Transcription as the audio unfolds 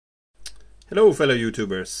Hello fellow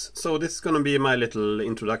YouTubers, so this is gonna be my little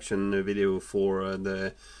introduction video for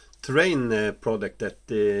the terrain product that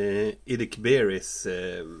IDICBeer is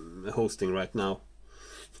hosting right now.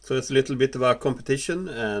 So it's a little bit of a competition,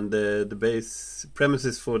 and the base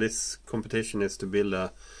premises for this competition is to build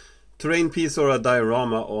a terrain piece or a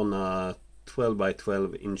diorama on a 12 by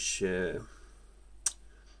 12 inch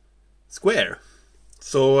square.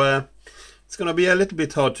 So it's gonna be a little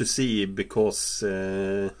bit hard to see because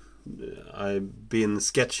I've been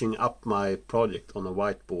sketching up my project on a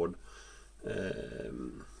whiteboard,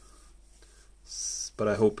 but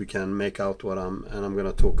I hope you can make out what I'm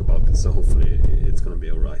gonna talk about it, so hopefully it's gonna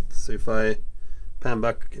be alright. So if I pan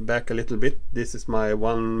back a little bit, this is my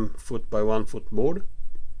 1 foot by 1 foot board,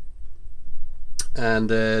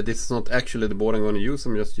 and this is not actually the board I'm going to use.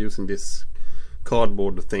 I'm just using this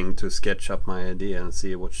cardboard thing to sketch up my idea and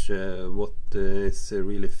see what is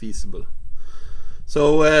really feasible.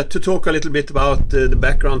 So to talk a little bit about the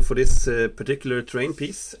background for this particular terrain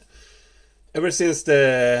piece. Ever since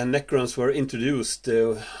the Necrons were introduced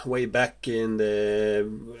way back in the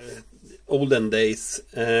olden days,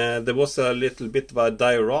 there was a little bit of a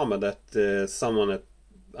diorama that someone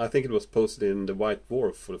I think it was posted in the White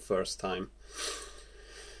Dwarf for the first time,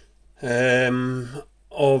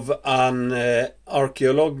 of an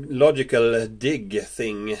archeological dig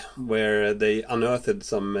thing where they unearthed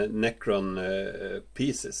some Necron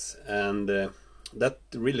pieces, and that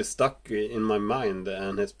really stuck in my mind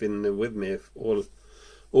and has been with me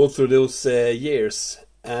all through those years.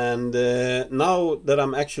 And now that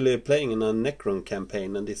I'm actually playing in a Necron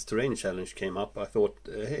campaign and this terrain challenge came up, I thought,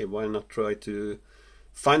 hey, why not try to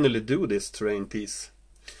finally do this terrain piece?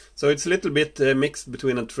 So it's a little bit mixed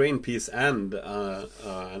between a terrain piece and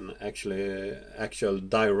an actual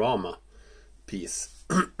diorama piece.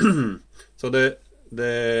 So the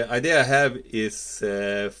idea I have is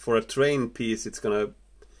for a terrain piece, it's gonna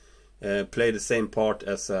play the same part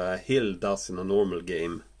as a hill does in a normal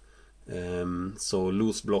game. So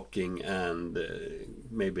loose blocking and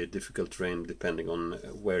maybe difficult terrain depending on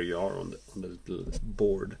where you are on the little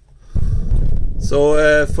board. So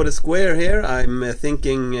for the square here, I'm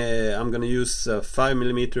thinking I'm gonna use a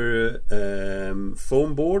 5mm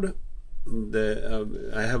foam board.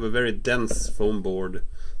 I have a very dense foam board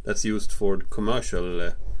that's used for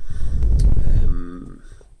commercial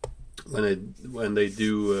when they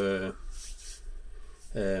do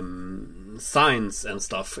signs and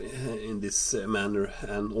stuff in this manner,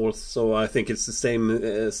 and also I think it's the same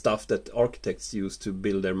stuff that architects use to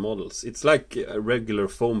build their models. It's like a regular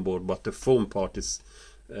foam board, but the foam part is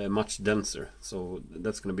much denser, so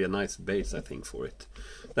that's going to be a nice base, I think, for it.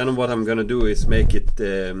 Then what I'm going to do is make it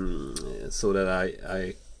so that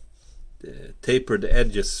I taper the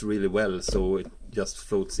edges really well, so it just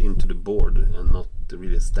floats into the board and not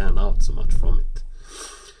really stand out so much from it.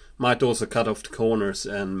 Might also cut off the corners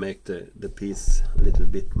and make the piece a little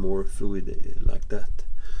bit more fluid like that.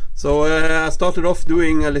 So I started off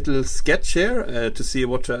doing a little sketch here to see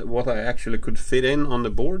what I actually could fit in on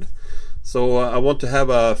the board. So I want to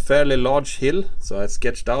have a fairly large hill, so I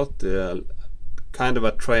sketched out kind of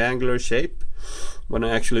a triangular shape. When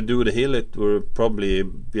I actually do the hill, it will probably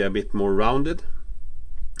be a bit more rounded.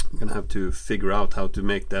 I'm gonna have to figure out how to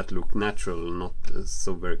make that look natural, not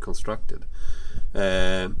so very constructed.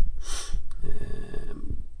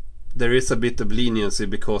 There is a bit of leniency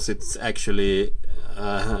because it's actually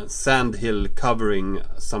a sand hill covering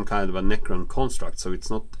some kind of a Necron construct, so it's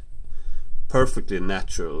not perfectly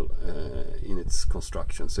natural in its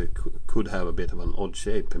construction, so it could have a bit of an odd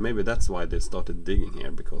shape. Maybe that's why they started digging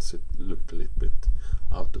here, because it looked a little bit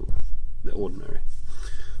out of the ordinary.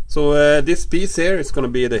 So this piece here is going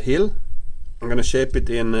to be the hill. I'm going to shape it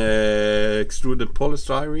in extruded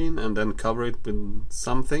polystyrene and then cover it with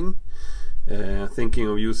something. Thinking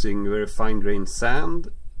of using very fine-grained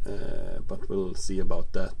sand, but we'll see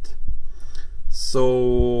about that.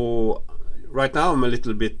 So right now I'm a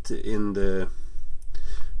little bit in the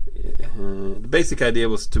basic idea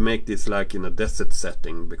was to make this like in a desert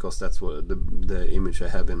setting, because that's what the image I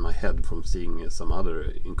have in my head from seeing some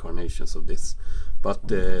other incarnations of this. But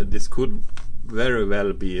this could very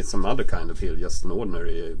well be some other kind of hill, just an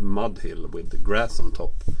ordinary mud hill with grass on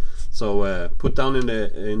top. So put down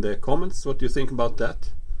in the comments what you think about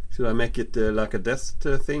that. Should I make it like a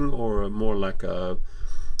desert thing, or more like a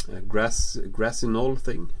grassy knoll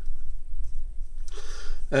thing?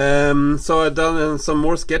 So I've done some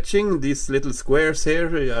more sketching. These little squares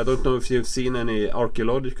here, I don't know if you've seen any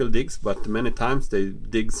archaeological digs, but many times they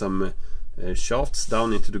dig some shafts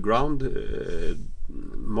down into the ground,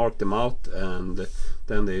 mark them out, and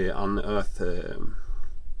then they unearth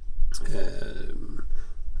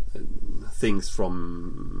things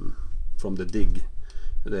from the dig.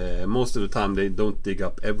 Most of the time they don't dig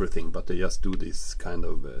up everything, but they just do these kind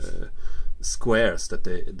of squares that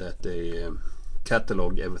they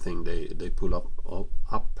catalog everything they pull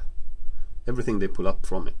up everything they pull up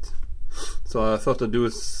from it. So I thought I'd do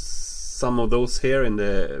some of those here in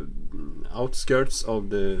the outskirts of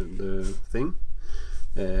the thing.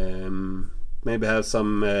 Maybe have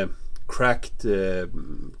some cracked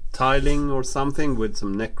tiling or something with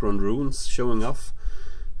some Necron runes showing off.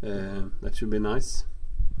 That should be nice.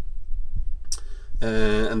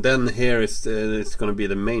 And then here is it's going to be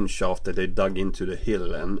the main shaft that they dug into the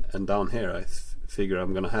hill, and down here I figure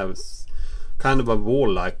I'm going to have kind of a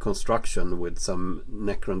wall-like construction with some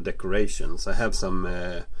Necron decorations. I have some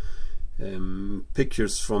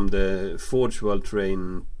pictures from the Forge World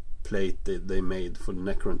terrain plate that they made for the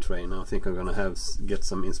Necron terrain. I think I'm going to get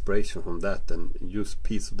some inspiration from that and use a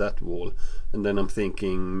piece of that wall. And then I'm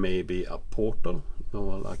thinking maybe a portal, you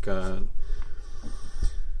know, like a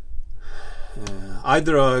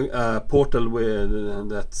either a portal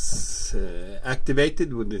that's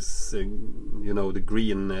activated with this, you know, the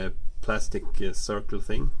green plastic circle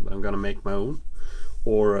thing, but I'm gonna make my own,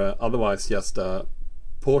 or otherwise just a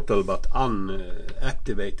portal but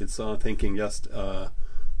unactivated. So I'm thinking just a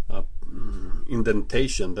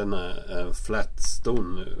indentation, then a flat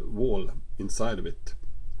stone wall inside of it.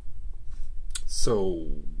 So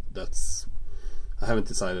that's, I haven't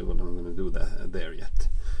decided what I'm gonna do there yet.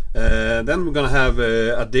 Then we're gonna have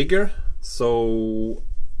a digger. So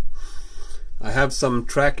I have some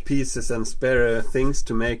track pieces and spare things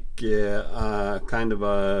to make a kind of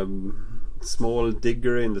a small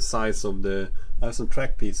digger in the size of the. I have some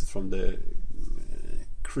track pieces from the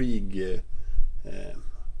Krieg.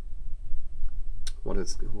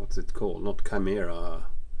 What's it called? Not Chimera.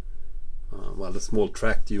 Well, the small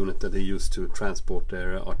tracked unit that they use to transport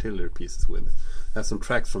their artillery pieces with. I have some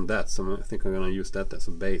tracks from that, so I think I'm going to use that as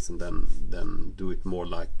a base, and then do it more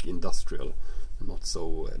like industrial, and not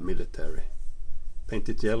so military. Paint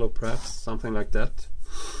it yellow, perhaps, something like that.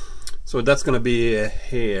 So that's going to be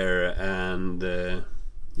here, and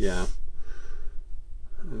yeah,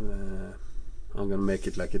 I'm going to make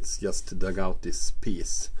it like it's just dug out this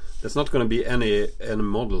piece. There's not going to be any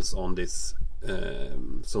models on this.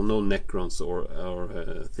 So no Necrons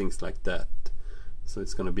or things like that. So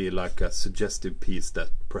it's going to be like a suggestive piece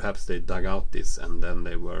that perhaps they dug out this and then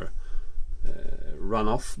they were run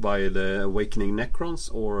off by the awakening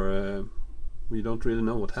Necrons, or we don't really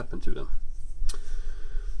know what happened to them.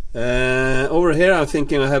 Over here I'm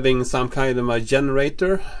thinking of having some kind of a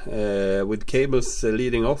generator with cables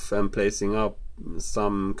leading off and placing up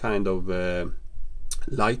some kind of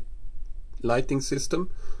lighting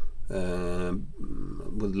system.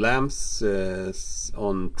 With lamps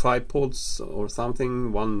on tripods or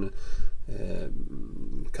something, one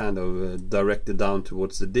kind of directed down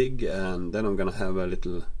towards the dig, and then I'm gonna have a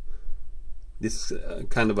little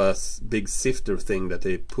kind of a big sifter thing that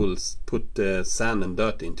they put sand and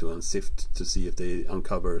dirt into and sift to see if they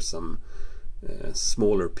uncover some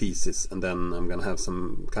smaller pieces, and then I'm gonna have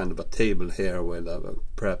some kind of a table here with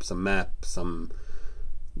perhaps a map,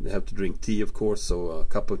 they have to drink tea, of course, so a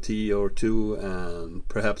cup of tea or two, and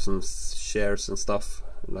perhaps some chairs and stuff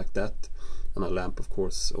like that, and a lamp, of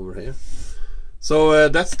course, over here. So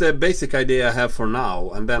that's the basic idea I have for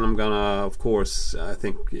now, and then I'm gonna, of course, I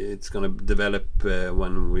think it's gonna develop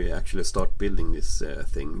when we actually start building this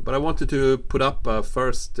thing. But I wanted to put up a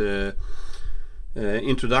first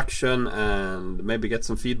introduction and maybe get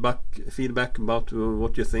some feedback about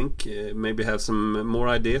what you think. Maybe have some more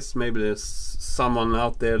ideas. Maybe there's someone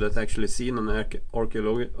out there that actually seen an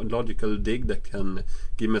archaeological dig that can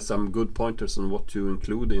give me some good pointers on what to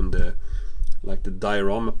include in the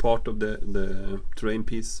diorama part of the terrain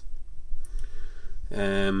piece.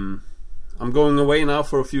 I'm going away now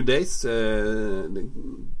for a few days. The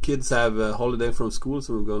kids have a holiday from school,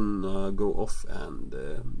 so we're gonna go off and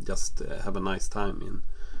just have a nice time in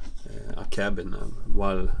a cabin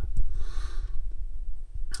while.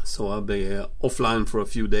 So I'll be offline for a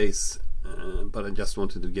few days, but I just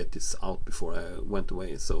wanted to get this out before I went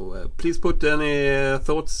away. So please put any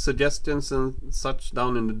thoughts, suggestions and such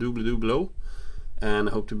down in the doobly-doo below, and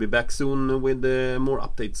I hope to be back soon with more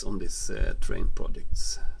updates on this terrain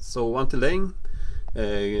projects. So until then,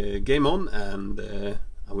 game on, and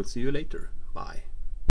I will see you later. Bye.